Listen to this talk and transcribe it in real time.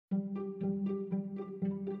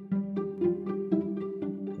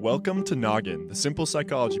Welcome to Noggin, the Simple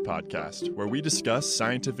Psychology Podcast, where we discuss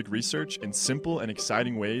scientific research in simple and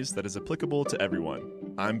exciting ways that is applicable to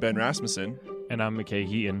everyone. I'm Ben Rasmussen. And I'm McKay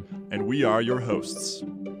Heaton. And we are your hosts.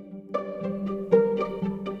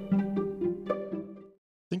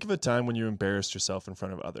 Think of a time when you embarrassed yourself in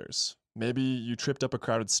front of others. Maybe you tripped up a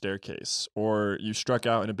crowded staircase, or you struck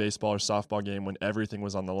out in a baseball or softball game when everything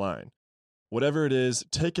was on the line. Whatever it is,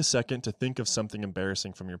 take a second to think of something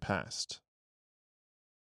embarrassing from your past.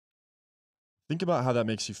 Think about how that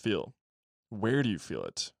makes you feel. Where do you feel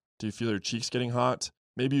it? Do you feel your cheeks getting hot?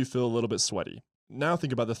 Maybe you feel a little bit sweaty. Now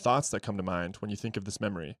think about the thoughts that come to mind when you think of this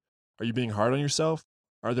memory. Are you being hard on yourself?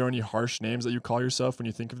 Are there any harsh names that you call yourself when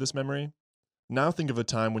you think of this memory? Now think of a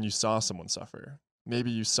time when you saw someone suffer.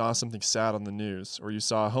 Maybe you saw something sad on the news, or you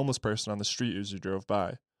saw a homeless person on the street as you drove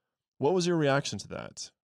by. What was your reaction to that?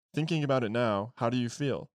 Thinking about it now, how do you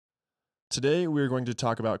feel? Today, we are going to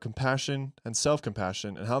talk about compassion and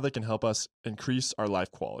self-compassion and how they can help us increase our life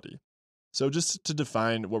quality. So just to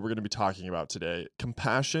define what we're going to be talking about today,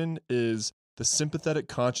 compassion is the sympathetic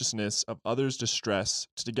consciousness of others' distress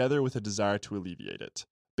together with a desire to alleviate it.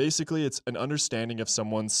 Basically, it's an understanding of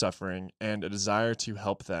someone's suffering and a desire to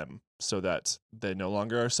help them so that they no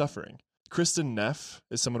longer are suffering. Kristin Neff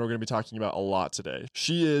is someone we're going to be talking about a lot today.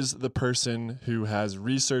 She is the person who has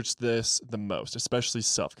researched this the most, especially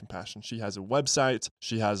self-compassion. She has a website.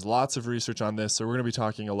 She has lots of research on this, so we're going to be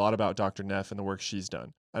talking a lot about Dr. Neff and the work she's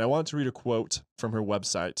done. And I want to read a quote from her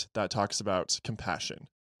website that talks about compassion.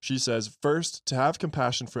 She says, "First, to have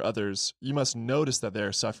compassion for others, you must notice that they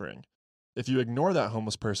are suffering. If you ignore that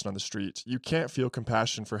homeless person on the street, you can't feel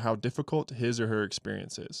compassion for how difficult his or her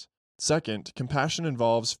experience is. Second, compassion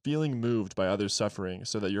involves feeling moved by others' suffering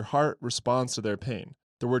so that your heart responds to their pain.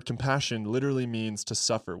 The word compassion literally means to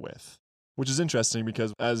suffer with," which is interesting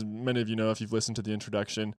because, as many of you know, if you've listened to the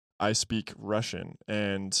introduction, I speak Russian,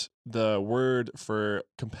 and the word for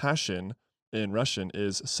compassion in Russian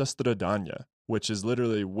is sostradание, which is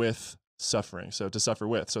literally with suffering, so to suffer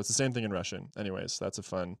with. So it's the same thing in Russian. Anyways, that's a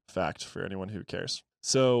fun fact for anyone who cares.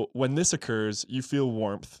 So when this occurs, you feel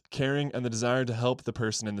warmth, caring, and the desire to help the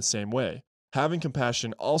person in the same way. Having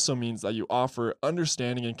compassion also means that you offer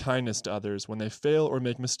understanding and kindness to others when they fail or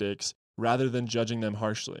make mistakes, rather than judging them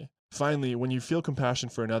harshly. Finally, when you feel compassion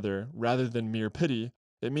for another, rather than mere pity,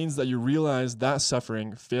 it means that you realize that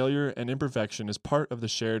suffering, failure, and imperfection is part of the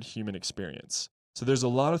shared human experience. So there's a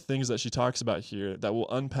lot of things that she talks about here that we'll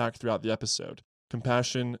unpack throughout the episode.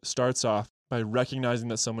 Compassion starts off by recognizing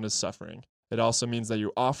that someone is suffering. It also means that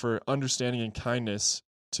you offer understanding and kindness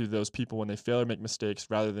to those people when they fail or make mistakes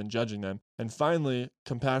rather than judging them. And finally,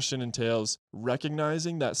 compassion entails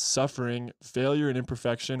recognizing that suffering, failure, and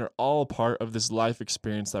imperfection are all part of this life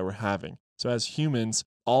experience that we're having. So as humans,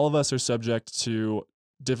 all of us are subject to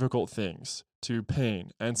difficult things, to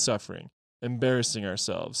pain and suffering, embarrassing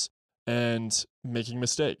ourselves, and making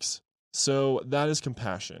mistakes. So that is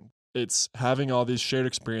compassion. It's having all these shared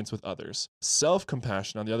experience with others.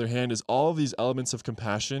 Self-compassion, on the other hand, is all of these elements of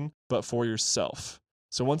compassion, but for yourself.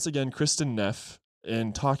 So once again, Kristin Neff,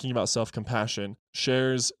 in talking about self-compassion,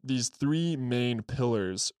 shares these three main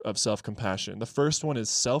pillars of self-compassion. The first one is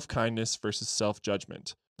self-kindness versus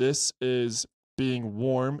self-judgment. This is being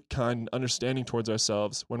warm, kind, and understanding towards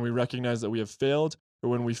ourselves when we recognize that we have failed or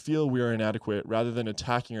when we feel we are inadequate rather than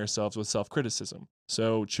attacking ourselves with self-criticism.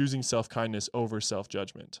 So choosing self-kindness over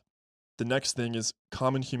self-judgment. The next thing is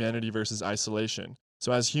common humanity versus isolation.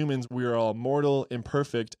 So as humans, we are all mortal,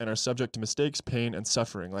 imperfect, and are subject to mistakes, pain, and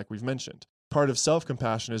suffering, like we've mentioned. Part of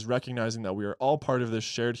self-compassion is recognizing that we are all part of this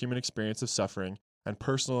shared human experience of suffering and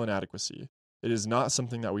personal inadequacy. It is not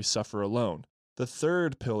something that we suffer alone. The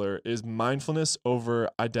third pillar is mindfulness over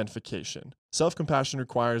identification. Self-compassion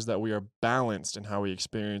requires that we are balanced in how we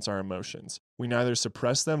experience our emotions. We neither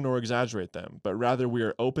suppress them nor exaggerate them, but rather we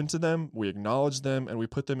are open to them, we acknowledge them, and we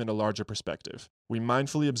put them in a larger perspective. We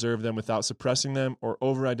mindfully observe them without suppressing them or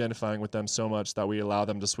over-identifying with them so much that we allow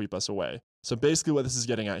them to sweep us away. So basically what this is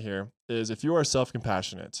getting at here is if you are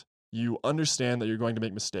self-compassionate, you understand that you're going to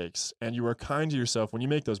make mistakes, and you are kind to yourself when you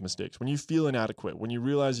make those mistakes, when you feel inadequate, when you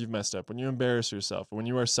realize you've messed up, when you embarrass yourself, when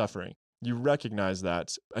you are suffering. You recognize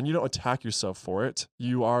that, and you don't attack yourself for it.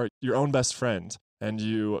 You are your own best friend, and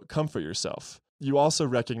you comfort yourself. You also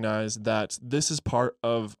recognize that this is part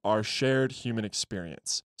of our shared human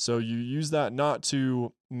experience. So you use that not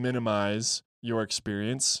to minimize your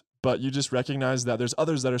experience, but you just recognize that there's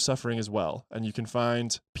others that are suffering as well, and you can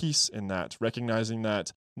find peace in that, recognizing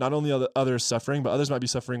that not only are others suffering, but others might be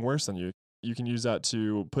suffering worse than you. You can use that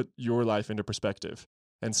to put your life into perspective.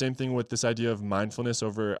 And same thing with this idea of mindfulness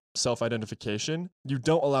over self-identification. You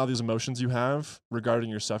don't allow these emotions you have regarding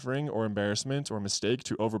your suffering or embarrassment or mistake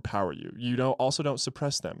to overpower you. You don't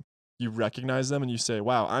suppress them. You recognize them and you say,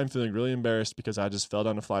 wow, I'm feeling really embarrassed because I just fell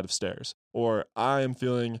down a flight of stairs. Or I am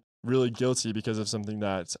feeling really guilty because of something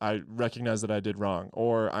that I recognize that I did wrong.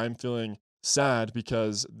 Or I'm feeling sad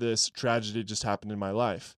because this tragedy just happened in my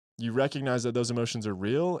life. You recognize that those emotions are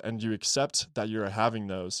real and you accept that you're having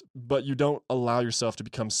those, but you don't allow yourself to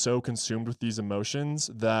become so consumed with these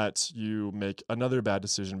emotions that you make another bad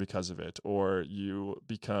decision because of it, or you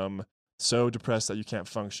become so depressed that you can't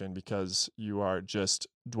function because you are just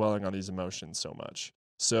dwelling on these emotions so much.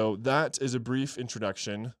 So that is a brief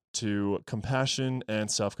introduction to compassion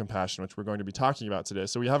and self-compassion, which we're going to be talking about today.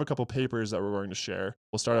 So we have a couple papers that we're going to share.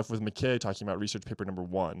 We'll start off with McKay talking about research paper number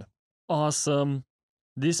 1. Awesome.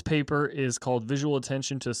 This paper is called Visual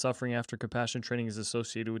Attention to Suffering After Compassion Training is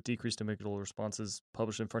Associated with Decreased Amygdala Responses,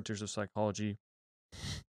 published in Frontiers of Psychology.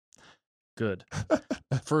 Good.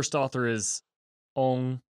 First author is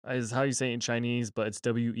Ong, is how you say it in Chinese, but it's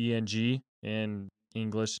Weng. In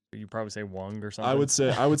English, you probably say Wang or something.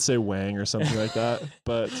 I would say Wang or something like that,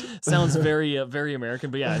 but sounds very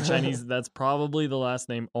American. But yeah, in Chinese, that's probably the last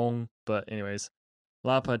name Ong. But anyways,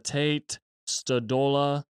 Lapatate,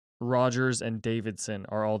 Stodola, Rogers, and Davidson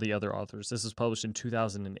are all the other authors. This was published in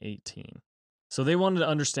 2018. So they wanted to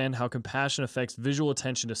understand how compassion affects visual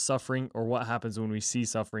attention to suffering, or what happens when we see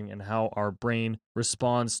suffering and how our brain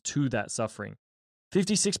responds to that suffering.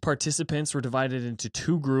 56 participants were divided into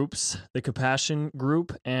 2 groups, the compassion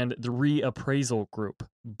group and the reappraisal group.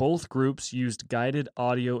 Both groups used guided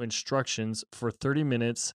audio instructions for 30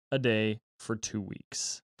 minutes a day for 2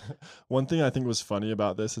 weeks. One thing I think was funny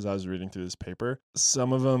about this as I was reading through this paper,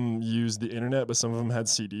 some of them used the internet, but some of them had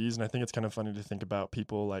CDs. And I think it's kind of funny to think about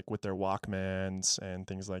people like with their Walkmans and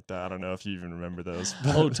things like that. I don't know if you even remember those.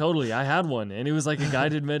 Oh, totally. I had one, and it was like a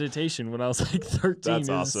guided meditation when I was like 13. That's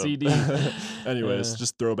awesome. CD. Anyways,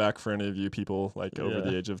 just throwback for any of you people like over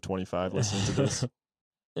the age of 25 listening to this.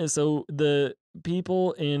 And so the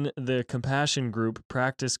people in the compassion group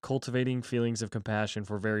practice cultivating feelings of compassion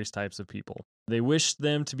for various types of people. They wished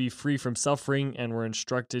them to be free from suffering and were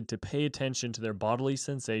instructed to pay attention to their bodily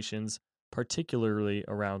sensations, particularly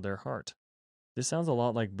around their heart. This sounds a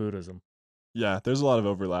lot like Buddhism. Yeah, there's a lot of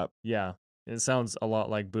overlap. Yeah, it sounds a lot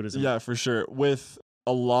like Buddhism. Yeah, for sure. With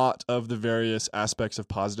a lot of the various aspects of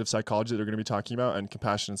positive psychology that we're going to be talking about, and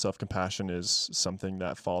compassion and self-compassion is something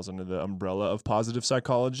that falls under the umbrella of positive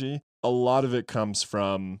psychology. A lot of it comes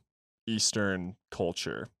from Eastern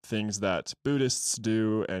culture, things that Buddhists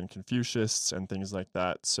do and Confucianists and things like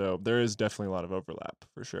that. So there is definitely a lot of overlap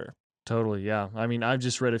for sure. Totally, yeah. I mean, I've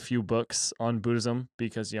just read a few books on Buddhism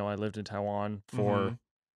because, I lived in Taiwan for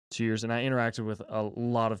 2 years, and I interacted with a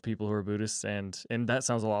lot of people who are Buddhists, and that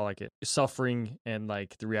sounds a lot like it. Suffering and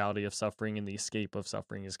like the reality of suffering and the escape of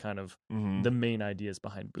suffering is kind of the main ideas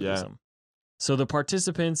behind Buddhism. Yeah. So the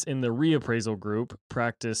participants in the reappraisal group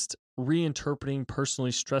practiced reinterpreting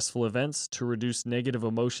personally stressful events to reduce negative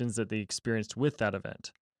emotions that they experienced with that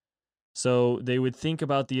event. So they would think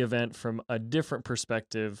about the event from a different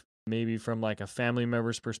perspective, maybe from like a family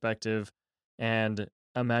member's perspective, and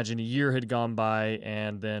imagine a year had gone by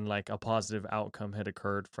and then like a positive outcome had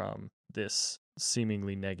occurred from this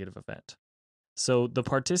seemingly negative event. So the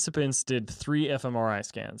participants did 3 fMRI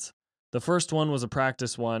scans. The first one was a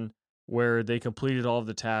practice one where they completed all of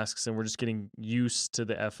the tasks and were just getting used to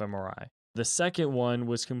the fMRI. The second one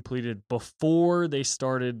was completed before they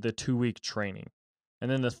started the 2-week training.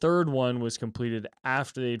 And then the third one was completed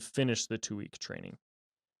after they'd finished the 2-week training.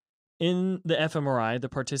 In the fMRI, the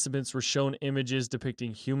participants were shown images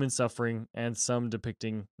depicting human suffering and some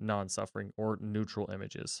depicting non-suffering or neutral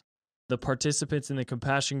images. The participants in the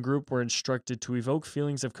compassion group were instructed to evoke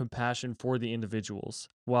feelings of compassion for the individuals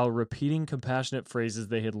while repeating compassionate phrases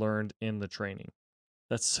they had learned in the training.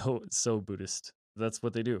 That's so Buddhist. That's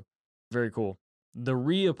what they do. Very cool. The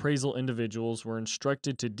reappraisal individuals were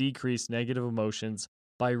instructed to decrease negative emotions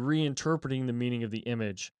by reinterpreting the meaning of the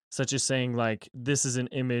image, such as saying like, this is an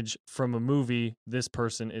image from a movie, this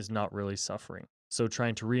person is not really suffering. So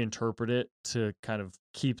trying to reinterpret it to kind of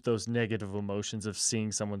keep those negative emotions of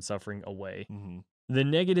seeing someone suffering away. The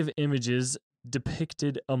negative images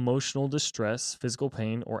depicted emotional distress, physical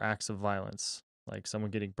pain, or acts of violence, like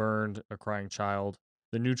someone getting burned, a crying child.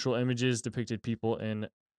 The neutral images depicted people in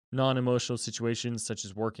non-emotional situations such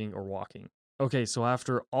as working or walking. Okay, so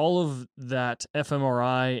after all of that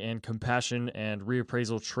fMRI and compassion and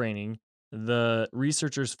reappraisal training, the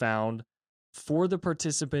researchers found for the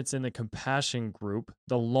participants in the compassion group,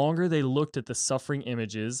 the longer they looked at the suffering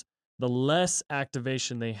images, the less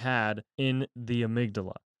activation they had in the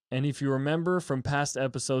amygdala. And if you remember from past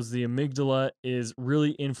episodes, the amygdala is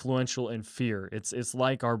really influential in fear. It's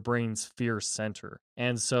like our brain's fear center.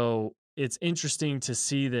 And so it's interesting to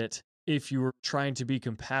see that if you were trying to be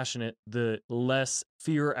compassionate, the less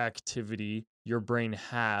fear activity your brain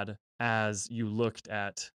had as you looked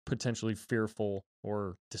at potentially fearful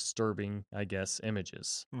or disturbing, I guess,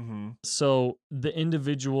 images. Mm-hmm. So the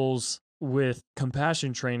individuals with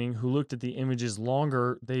compassion training who looked at the images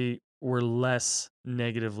longer, they were less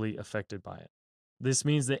negatively affected by it. This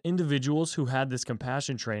means that individuals who had this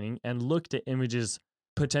compassion training and looked at images,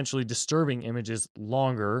 potentially disturbing images,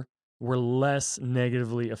 longer were less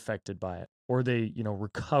negatively affected by it, or they,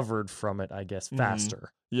 recovered from it, I guess,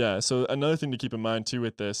 faster. Yeah, so another thing to keep in mind too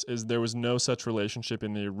with this is there was no such relationship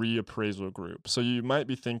in the reappraisal group. So you might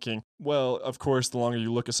be thinking, well, of course, the longer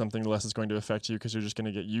you look at something, the less it's going to affect you because you're just going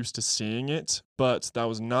to get used to seeing it. But that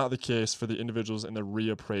was not the case for the individuals in the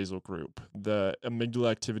reappraisal group. The amygdala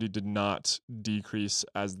activity did not decrease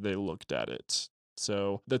as they looked at it.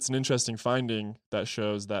 So that's an interesting finding that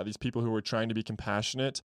shows that these people who were trying to be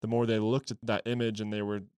compassionate, the more they looked at that image and they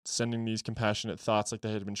were sending these compassionate thoughts like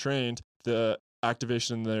they had been trained, the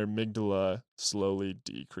activation in their amygdala slowly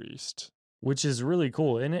decreased. Which is really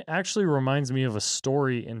cool. And it actually reminds me of a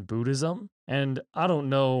story in Buddhism. And I don't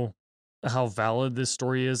know how valid this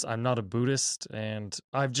story is. I'm not a Buddhist and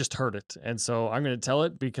I've just heard it. And so I'm going to tell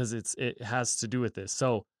it because it has to do with this.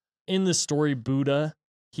 So in the story, Buddha,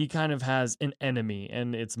 he kind of has an enemy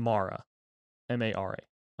and it's Mara, Mara,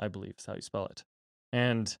 I believe is how you spell it.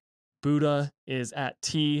 And Buddha is at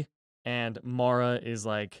tea and Mara is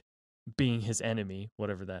like being his enemy,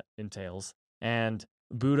 whatever that entails. And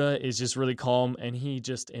Buddha is just really calm and he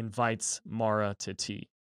just invites Mara to tea.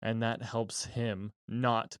 And that helps him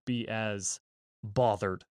not be as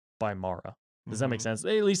bothered by Mara. Does that make sense?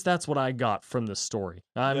 At least that's what I got from the story.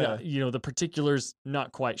 I'm not, the particulars,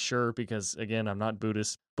 not quite sure because, again, I'm not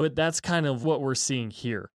Buddhist. But that's kind of what we're seeing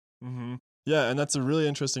here. Mm-hmm. Yeah, and that's a really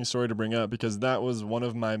interesting story to bring up because that was one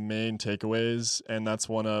of my main takeaways. And that's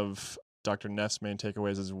one of Dr. Neff's main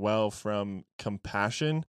takeaways as well from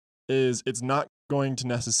compassion is it's not going to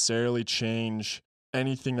necessarily change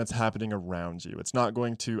anything that's happening around you. It's not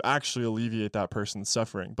going to actually alleviate that person's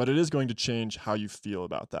suffering, but it is going to change how you feel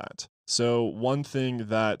about that. So one thing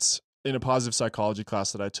that in a positive psychology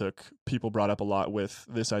class that I took, people brought up a lot with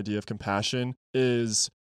this idea of compassion is,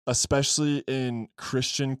 especially in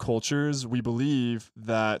Christian cultures, we believe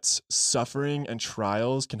that suffering and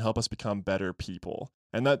trials can help us become better people.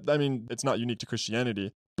 And that, I mean, it's not unique to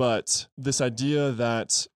Christianity, but this idea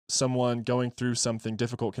that someone going through something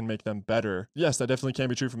difficult can make them better, yes, that definitely can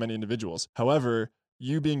be true for many individuals. However,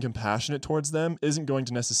 you being compassionate towards them isn't going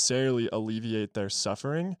to necessarily alleviate their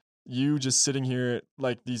suffering. You just sitting here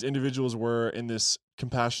like these individuals were in this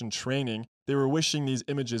compassion training, they were wishing these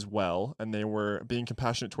images well, and they were being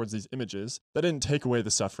compassionate towards these images. That didn't take away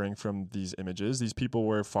the suffering from these images. These people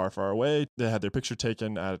were far, far away. They had their picture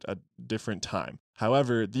taken at a different time.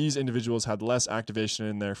 However, these individuals had less activation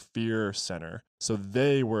in their fear center, so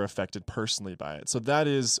they were affected personally by it. So that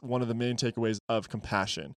is one of the main takeaways of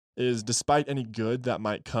compassion, is despite any good that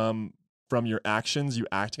might come from your actions, you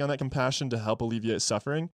acting on that compassion to help alleviate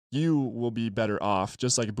suffering, you will be better off,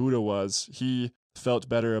 just like Buddha was. He felt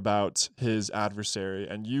better about his adversary,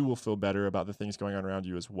 and you will feel better about the things going on around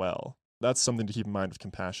you as well. That's something to keep in mind with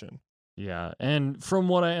compassion. Yeah, and from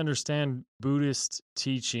what I understand, Buddhist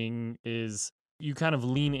teaching is you kind of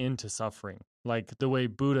lean into suffering. Like the way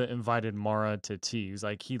Buddha invited Mara to tea. He was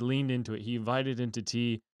like, he leaned into it. He invited into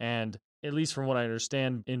tea, and at least from what I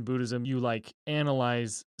understand in Buddhism, you like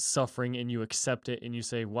analyze suffering and you accept it and you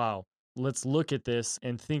say, wow, let's look at this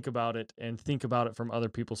and think about it from other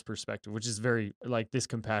people's perspective, which is very like this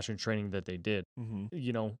compassion training that they did.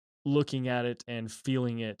 Looking at it and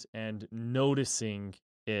feeling it and noticing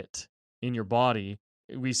it in your body.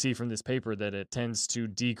 We see from this paper that it tends to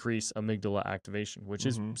decrease amygdala activation, which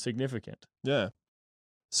is significant. Yeah.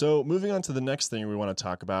 So moving on to the next thing we want to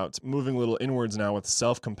talk about, moving a little inwards now with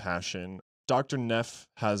self-compassion. Dr. Neff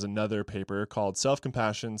has another paper called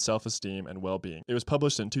Self-Compassion, Self-Esteem, and Well-Being. It was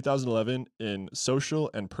published in 2011 in Social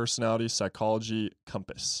and Personality Psychology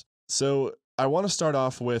Compass. So I want to start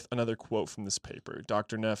off with another quote from this paper.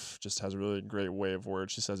 Dr. Neff just has a really great way of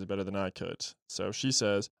words. She says it better than I could. So she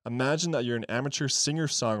says, imagine that you're an amateur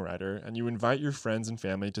singer-songwriter and you invite your friends and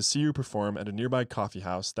family to see you perform at a nearby coffee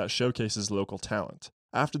house that showcases local talent.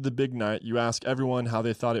 After the big night, you ask everyone how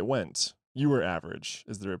they thought it went. You were average,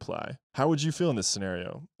 is the reply. How would you feel in this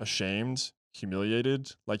scenario? Ashamed?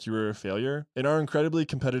 humiliated, like you were a failure. In our incredibly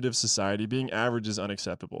competitive society, being average is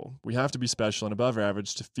unacceptable. We have to be special and above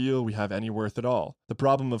average to feel we have any worth at all. The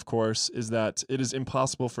problem, of course, is that it is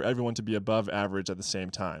impossible for everyone to be above average at the same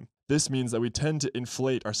time. This means that we tend to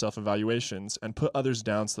inflate our self-evaluations and put others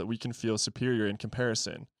down so that we can feel superior in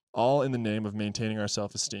comparison, all in the name of maintaining our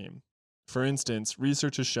self-esteem. For instance,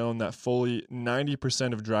 research has shown that fully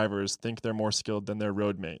 90% of drivers think they're more skilled than their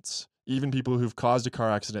road mates. Even people who've caused a car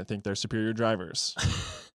accident think they're superior drivers.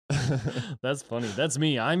 That's funny. That's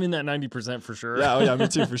me. I'm in that 90% for sure. Yeah, oh yeah, me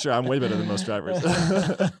too, for sure. I'm way better than most drivers.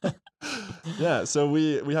 Yeah, so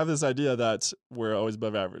we have this idea that we're always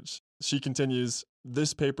above average. She continues,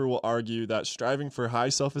 this paper will argue that striving for high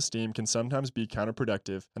self-esteem can sometimes be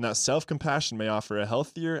counterproductive, and that self-compassion may offer a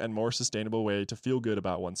healthier and more sustainable way to feel good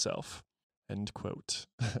about oneself. End quote.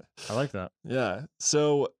 I like that. Yeah,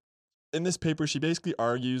 so in this paper, she basically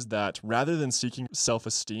argues that rather than seeking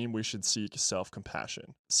self-esteem, we should seek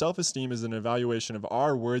self-compassion. Self-esteem is an evaluation of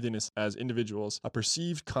our worthiness as individuals, a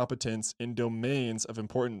perceived competence in domains of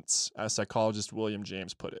importance, as psychologist William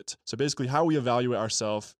James put it. So basically, how we evaluate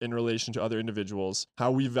ourselves in relation to other individuals,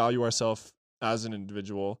 how we value ourselves as an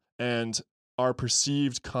individual, and our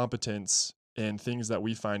perceived competence in things that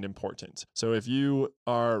we find important. So if you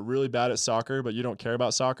are really bad at soccer, but you don't care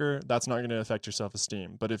about soccer, that's not going to affect your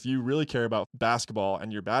self-esteem. But if you really care about basketball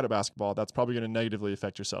and you're bad at basketball, that's probably going to negatively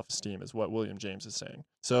affect your self-esteem, is what William James is saying.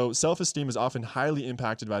 So self-esteem is often highly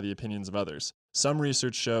impacted by the opinions of others. Some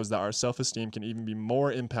research shows that our self-esteem can even be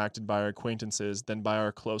more impacted by our acquaintances than by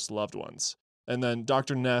our close loved ones. And then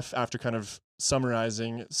Dr. Neff, after kind of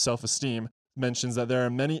summarizing self-esteem, mentions that there are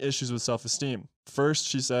many issues with self-esteem. First,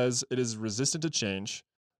 she says it is resistant to change,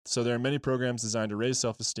 so there are many programs designed to raise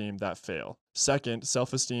self-esteem that fail. Second,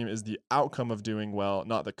 self-esteem is the outcome of doing well,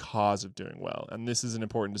 not the cause of doing well. And this is an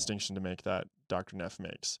important distinction to make that Dr. Neff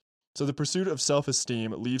makes. So the pursuit of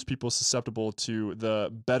self-esteem leaves people susceptible to the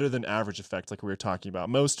better than average effect, like we were talking about.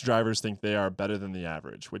 Most drivers think they are better than the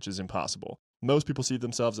average, which is impossible. Most people see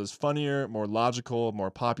themselves as funnier, more logical,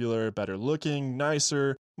 more popular, better looking,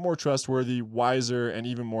 nicer, more trustworthy, wiser, and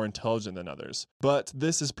even more intelligent than others. But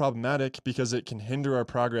this is problematic because it can hinder our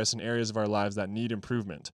progress in areas of our lives that need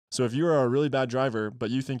improvement. So if you are a really bad driver,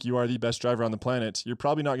 but you think you are the best driver on the planet, you're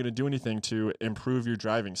probably not going to do anything to improve your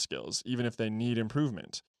driving skills, even if they need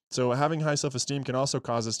improvement. So having high self-esteem can also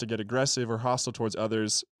cause us to get aggressive or hostile towards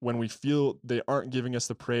others when we feel they aren't giving us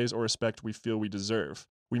the praise or respect we feel we deserve.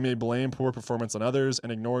 We may blame poor performance on others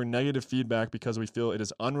and ignore negative feedback because we feel it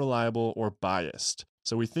is unreliable or biased.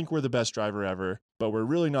 So we think we're the best driver ever, but we're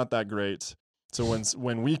really not that great. So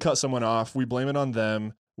when we cut someone off, we blame it on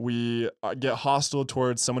them. We get hostile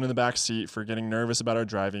towards someone in the back seat for getting nervous about our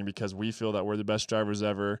driving because we feel that we're the best drivers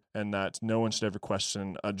ever and that no one should ever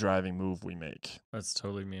question a driving move we make. That's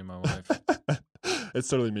totally me and my wife. It's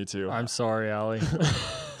totally me too. I'm sorry, Allie.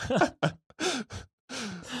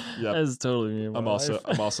 Yep. That's totally me and my wife.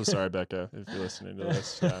 I'm also sorry, Becca, if you're listening to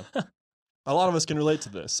this. Yeah. A lot of us can relate to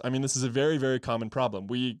this. I mean, this is a very, very common problem.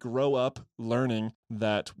 We grow up learning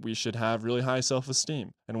that we should have really high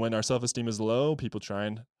self-esteem. And when our self-esteem is low, people try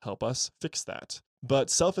and help us fix that. But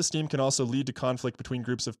self-esteem can also lead to conflict between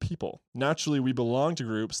groups of people. Naturally, we belong to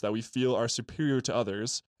groups that we feel are superior to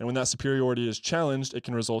others. And when that superiority is challenged, it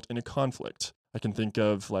can result in a conflict. I can think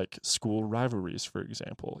of like school rivalries, for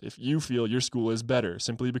example. If you feel your school is better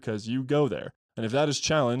simply because you go there, and if that is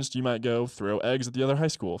challenged, you might go throw eggs at the other high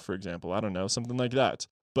school, for example. I don't know, something like that.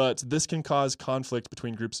 But this can cause conflict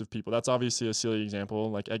between groups of people. That's obviously a silly example,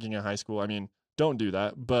 like egging a high school. I mean, don't do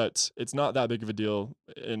that, but it's not that big of a deal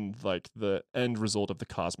in like the end result of the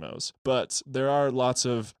cosmos. But there are lots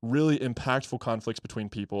of really impactful conflicts between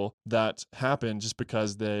people that happen just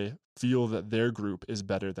because they feel that their group is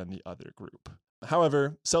better than the other group.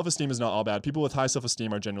 However, self-esteem is not all bad. People with high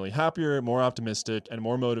self-esteem are generally happier, more optimistic, and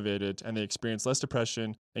more motivated, and they experience less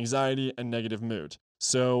depression, anxiety, and negative mood.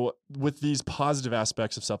 So with these positive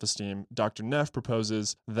aspects of self-esteem, Dr. Neff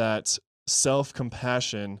proposes that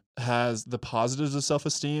self-compassion has the positives of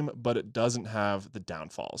self-esteem, but it doesn't have the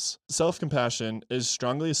downfalls. Self-compassion is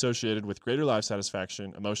strongly associated with greater life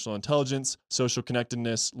satisfaction, emotional intelligence, social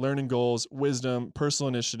connectedness, learning goals, wisdom, personal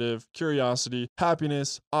initiative, curiosity,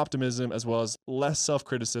 happiness, optimism, as well as less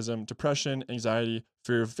self-criticism, depression, anxiety,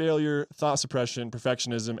 fear of failure, thought suppression,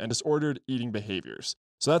 perfectionism, and disordered eating behaviors.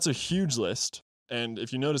 So that's a huge list. And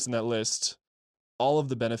if you notice in that list, all of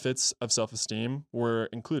the benefits of self-esteem were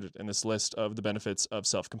included in this list of the benefits of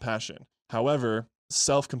self-compassion. However,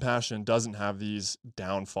 self-compassion doesn't have these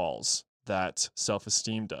downfalls that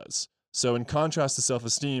self-esteem does. So, in contrast to self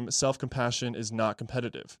esteem, self compassion is not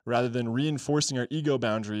competitive. Rather than reinforcing our ego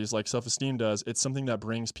boundaries like self esteem does, it's something that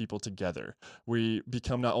brings people together. We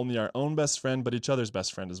become not only our own best friend, but each other's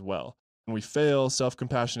best friend as well. When we fail, self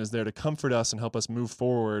compassion is there to comfort us and help us move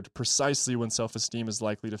forward precisely when self esteem is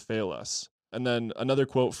likely to fail us. And then another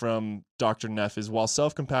quote from Dr. Neff is, while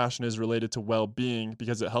self-compassion is related to well-being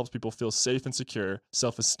because it helps people feel safe and secure,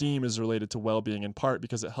 self-esteem is related to well-being in part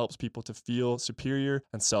because it helps people to feel superior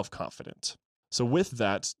and self-confident. So with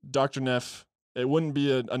that, Dr. Neff, it wouldn't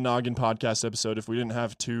be a Noggin podcast episode if we didn't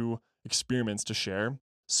have 2 experiments to share.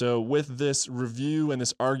 So with this review and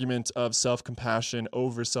this argument of self-compassion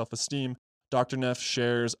over self-esteem, Dr. Neff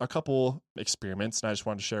shares a couple experiments, and I just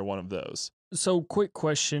wanted to share one of those. So quick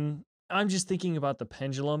question. I'm just thinking about the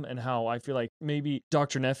pendulum and how I feel like maybe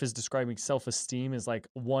Dr. Neff is describing self-esteem as like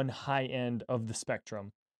one high end of the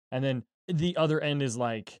spectrum. And then the other end is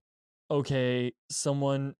like, okay,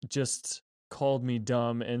 someone just called me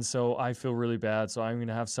dumb and so I feel really bad. So I'm going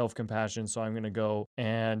to have self-compassion. So I'm going to go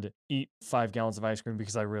and eat 5 gallons of ice cream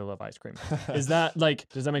because I really love ice cream. Is that like,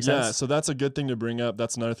 does that make sense? Yeah, so that's a good thing to bring up.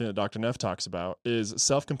 That's another thing that Dr. Neff talks about is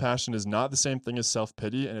self-compassion is not the same thing as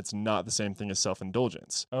self-pity, and it's not the same thing as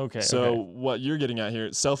self-indulgence. Okay. So what you're getting at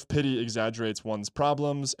here, self-pity exaggerates one's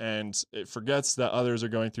problems and it forgets that others are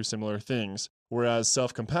going through similar things. Whereas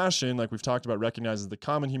self-compassion, like we've talked about, recognizes the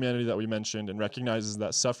common humanity that we mentioned and recognizes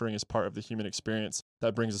that suffering is part of the human experience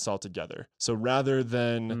that brings us all together. So rather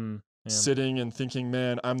than sitting and thinking,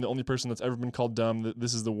 man, I'm the only person that's ever been called dumb,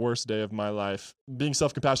 this is the worst day of my life, being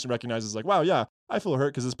self-compassionate recognizes like, wow, yeah, I feel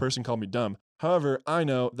hurt because this person called me dumb. However, I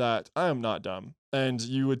know that I am not dumb. And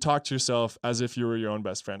you would talk to yourself as if you were your own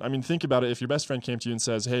best friend. I mean, think about it. If your best friend came to you and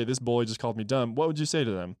says, hey, this bully just called me dumb, what would you say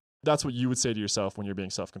to them? That's what you would say to yourself when you're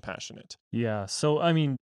being self-compassionate. Yeah. So, I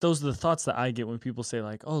mean, those are the thoughts that I get when people say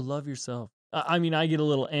like, oh, love yourself. I mean, I get a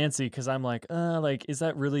little antsy because I'm like, is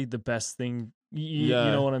that really the best thing? You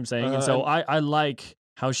know what I'm saying? And so I like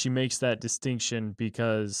how she makes that distinction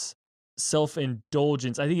because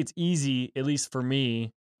self-indulgence, I think it's easy, at least for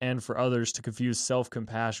me and for others, to confuse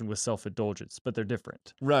self-compassion with self-indulgence, but they're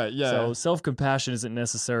different. Right, yeah. So self-compassion isn't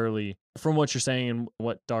necessarily, from what you're saying and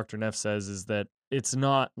what Dr. Neff says, is that it's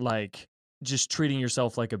not like just treating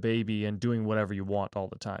yourself like a baby and doing whatever you want all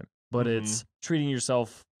the time, but it's treating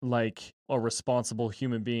yourself like a responsible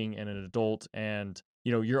human being and an adult and,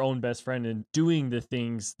 you know, your own best friend and doing the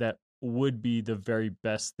things that would be the very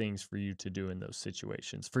best things for you to do in those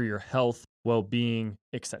situations for your health, well-being,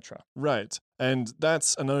 etc. Right. And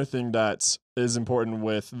that's another thing that is important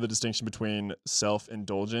with the distinction between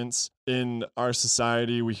self-indulgence. In our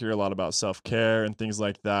society, we hear a lot about self-care and things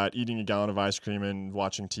like that, eating a gallon of ice cream and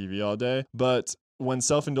watching TV all day. But when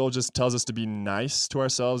self-indulgence tells us to be nice to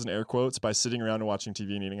ourselves, in air quotes, by sitting around and watching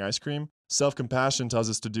TV and eating ice cream, self-compassion tells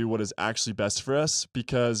us to do what is actually best for us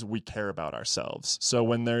because we care about ourselves. So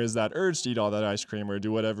when there is that urge to eat all that ice cream or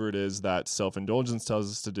do whatever it is that self-indulgence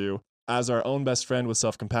tells us to do, as our own best friend with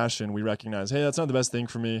self-compassion, we recognize, hey, that's not the best thing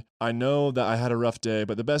for me. I know that I had a rough day,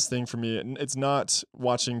 but the best thing for me, it's not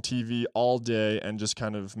watching TV all day and just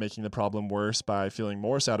kind of making the problem worse by feeling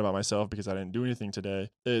more sad about myself because I didn't do anything today.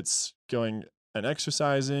 It's going and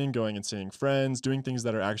exercising, going and seeing friends, doing things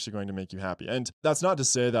that are actually going to make you happy. And that's not to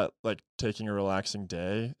say that like taking a relaxing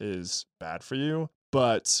day is bad for you,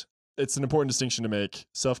 but it's an important distinction to make.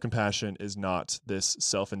 Self-compassion is not this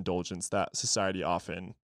self-indulgence that society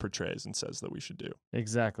often portrays and says that we should do.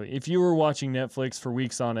 Exactly. If you were watching Netflix for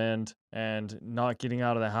weeks on end and not getting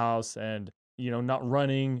out of the house and, you know, not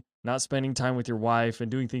running, not spending time with your wife and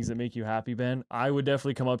doing things that make you happy, Ben, I would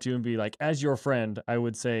definitely come up to you and be like, as your friend, I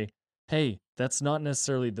would say, hey, that's not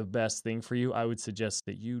necessarily the best thing for you. I would suggest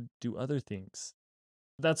that you do other things.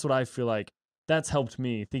 That's what I feel like. That's helped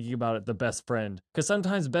me thinking about it, the best friend. Because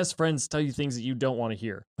sometimes best friends tell you things that you don't want to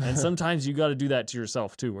hear. And sometimes you got to do that to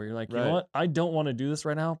yourself too, where you're like, you know what? I don't want to do this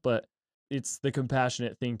right now, but it's the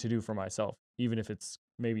compassionate thing to do for myself, even if it's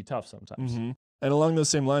maybe tough sometimes. Mm-hmm. And along those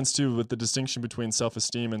same lines too, with the distinction between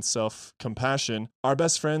self-esteem and self-compassion, our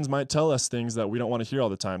best friends might tell us things that we don't want to hear all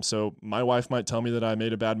the time. So my wife might tell me that I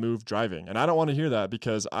made a bad move driving, and I don't want to hear that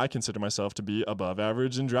because I consider myself to be above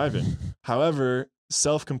average in driving. However,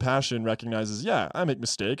 self-compassion recognizes, yeah, I make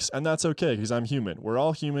mistakes, and that's okay because I'm human. We're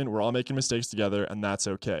all human. We're all making mistakes together, and that's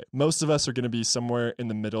okay. Most of us are going to be somewhere in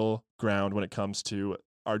the middle ground when it comes to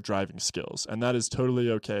our driving skills, and that is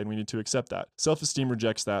totally okay, and we need to accept that. Self-esteem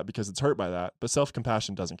rejects that because it's hurt by that, but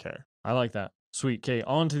self-compassion doesn't care. I like that. Sweet. Okay,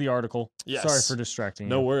 on to the article. Yes. Sorry for distracting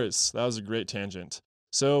you. No worries. That was a great tangent.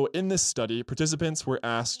 So, in this study, participants were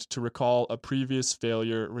asked to recall a previous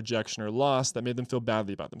failure, rejection, or loss that made them feel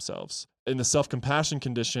badly about themselves. In the self compassion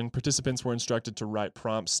condition, participants were instructed to write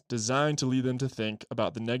prompts designed to lead them to think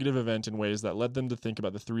about the negative event in ways that led them to think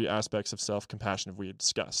about the three aspects of self compassion we had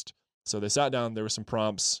discussed. So, they sat down, there were some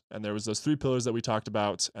prompts, and there was those three pillars that we talked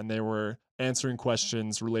about, and they were answering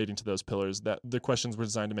questions relating to those pillars. That the questions were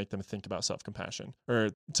designed to make them think about self compassion, or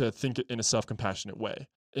to think in a self compassionate way.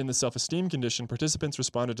 In the self-esteem condition, participants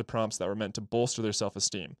responded to prompts that were meant to bolster their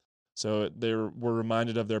self-esteem. So they were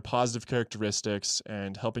reminded of their positive characteristics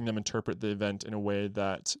and helping them interpret the event in a way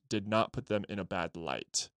that did not put them in a bad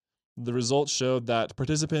light. The results showed that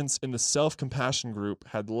participants in the self-compassion group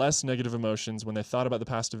had less negative emotions when they thought about the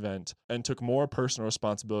past event and took more personal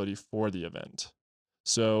responsibility for the event.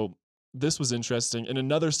 So this was interesting. In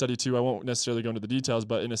another study too, I won't necessarily go into the details,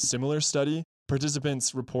 but in a similar study,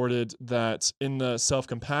 participants reported that in the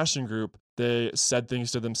self-compassion group, they said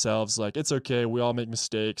things to themselves like, it's okay, we all make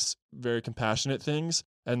mistakes, very compassionate things.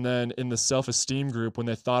 And then in the self-esteem group, when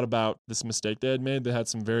they thought about this mistake they had made, they had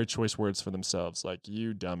some very choice words for themselves, like,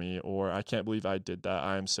 you dummy, or I can't believe I did that,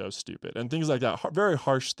 I am so stupid, and things like that, very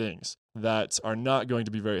harsh things that are not going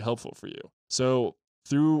to be very helpful for you. So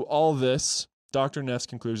through all this, Dr. Neff's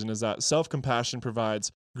conclusion is that self-compassion provides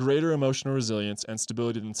greater emotional resilience and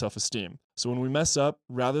stability than self-esteem. So when we mess up,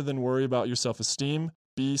 rather than worry about your self-esteem,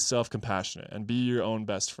 be self-compassionate and be your own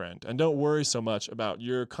best friend. And don't worry so much about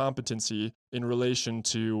your competency in relation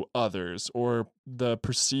to others or the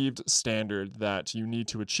perceived standard that you need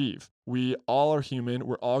to achieve. We all are human.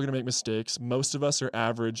 We're all going to make mistakes. Most of us are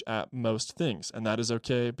average at most things, and that is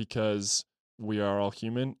okay because we are all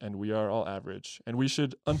human and we are all average. And we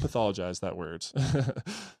should unpathologize that word.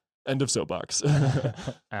 End of soapbox.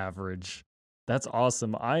 Average. That's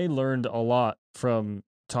awesome. I learned a lot from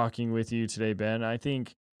talking with you today, Ben. I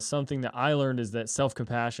think something that I learned is that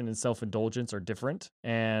self-compassion and self-indulgence are different,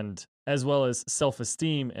 and as well as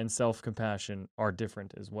self-esteem and self-compassion are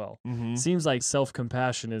different as well. Mm-hmm. Seems like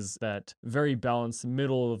self-compassion is that very balanced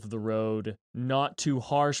middle of the road, not too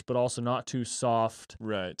harsh, but also not too soft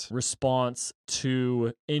Right. response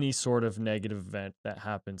to any sort of negative event that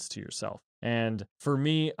happens to yourself. And for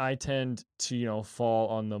me, I tend to, fall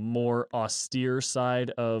on the more austere side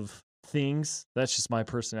of things. That's just my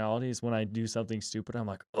personality. Is when I do something stupid, I'm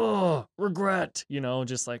like, oh, regret,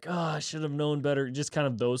 just like, oh, I should have known better. Just kind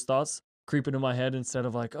of those thoughts creep into my head instead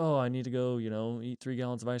of like, oh, I need to go, eat 3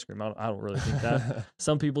 gallons of ice cream. I don't really think that.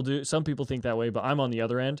 Some people do. Some people think that way, but I'm on the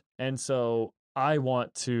other end. And so I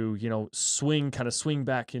want to, swing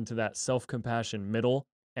back into that self-compassion middle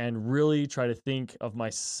and really try to think of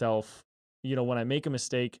myself. When I make a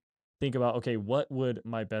mistake, think about, okay, what would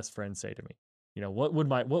my best friend say to me? What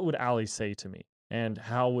would Allie say to me? And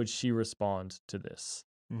how would she respond to this?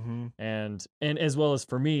 Mm-hmm. And as well as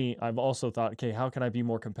for me, I've also thought, okay, how can I be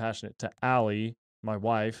more compassionate to Allie, my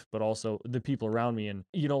wife, but also the people around me? And,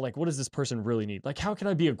 like, what does this person really need? Like, how can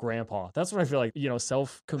I be a grandpa? That's what I feel like,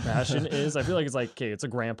 self-compassion is. I feel like it's like, okay, it's a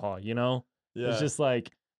grandpa, Yeah. It's just like,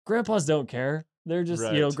 grandpas don't care. They're just,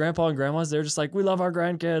 Right. grandpa and grandmas, they're just like, we love our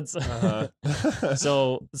grandkids. Uh-huh.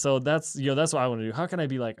 So that's, that's what I want to do. How can I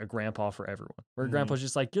be like a grandpa for everyone? Where grandpa's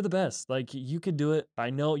just like, you're the best. Like, you could do it. I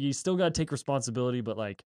know you still got to take responsibility, but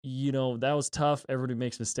like, that was tough. Everybody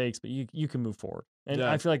makes mistakes, but you can move forward. And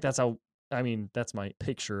Yeah. I feel like that's that's my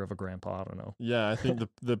picture of a grandpa. I don't know. Yeah, I think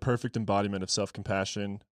the perfect embodiment of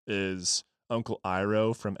self-compassion is Uncle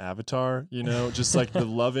Iroh from Avatar, just like the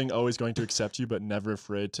loving, always going to accept you, but never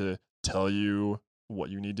afraid to tell you what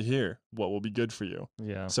you need to hear, what will be good for you.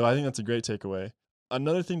 Yeah. So I think that's a great takeaway.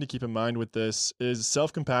 Another thing to keep in mind with this is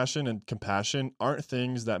self-compassion and compassion aren't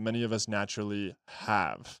things that many of us naturally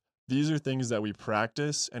have. These are things that we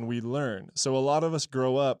practice and we learn. So a lot of us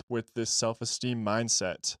grow up with this self-esteem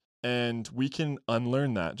mindset, and we can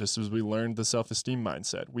unlearn that just as we learned the self-esteem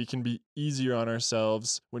mindset. We can be easier on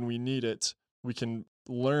ourselves when we need it. We can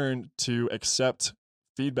learn to accept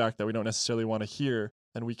feedback that we don't necessarily want to hear,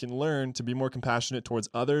 and we can learn to be more compassionate towards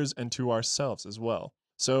others and to ourselves as well.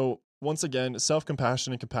 So once again,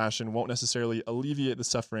 self-compassion and compassion won't necessarily alleviate the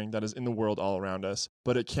suffering that is in the world all around us,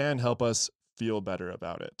 but it can help us feel better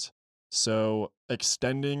about it. So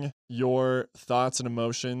extending your thoughts and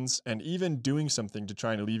emotions and even doing something to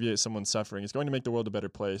try and alleviate someone's suffering is going to make the world a better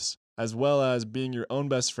place, as well as being your own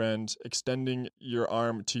best friend, extending your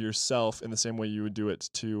arm to yourself in the same way you would do it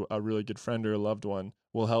to a really good friend or a loved one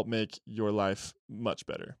will help make your life much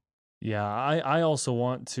better. Yeah, I also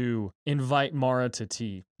want to invite Mara to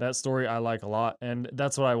tea. That story I like a lot. And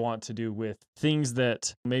that's what I want to do with things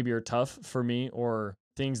that maybe are tough for me or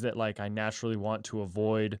things that like I naturally want to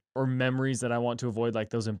avoid, or memories that I want to avoid, like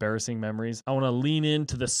those embarrassing memories. I want to lean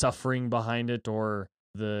into the suffering behind it or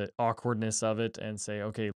the awkwardness of it and say,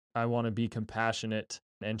 okay, I want to be compassionate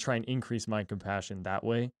and try and increase my compassion that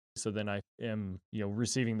way. So then I am,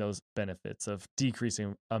 receiving those benefits of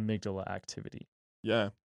decreasing amygdala activity. Yeah.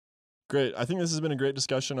 Great. I think this has been a great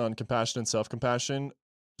discussion on compassion and self-compassion.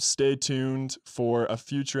 Stay tuned for a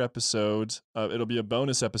future episode. It'll be a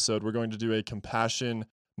bonus episode. We're going to do a compassion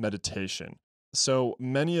meditation. So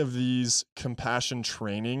many of these compassion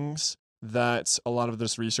trainings that a lot of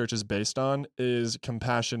this research is based on is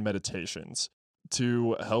compassion meditations.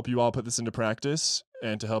 To help you all put this into practice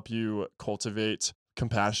and to help you cultivate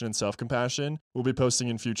compassion and self-compassion, we'll be posting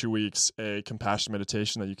in future weeks a compassion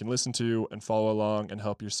meditation that you can listen to and follow along and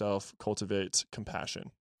help yourself cultivate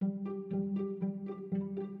compassion.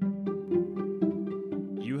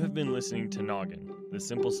 You have been listening to Noggin, the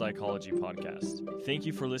Simple Psychology podcast. Thank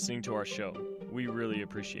you for listening to our show. We really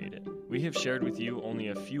appreciate it. We have shared with you only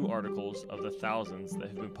a few articles of the thousands that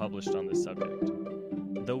have been published on this subject.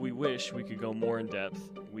 Though we wish we could go more in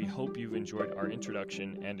depth, we hope you've enjoyed our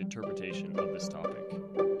introduction and interpretation of this topic.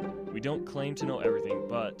 We don't claim to know everything,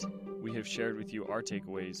 but we have shared with you our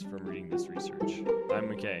takeaways from reading this research. I'm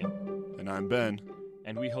McKay. And I'm Ben.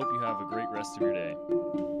 And we hope you have a great rest of your day.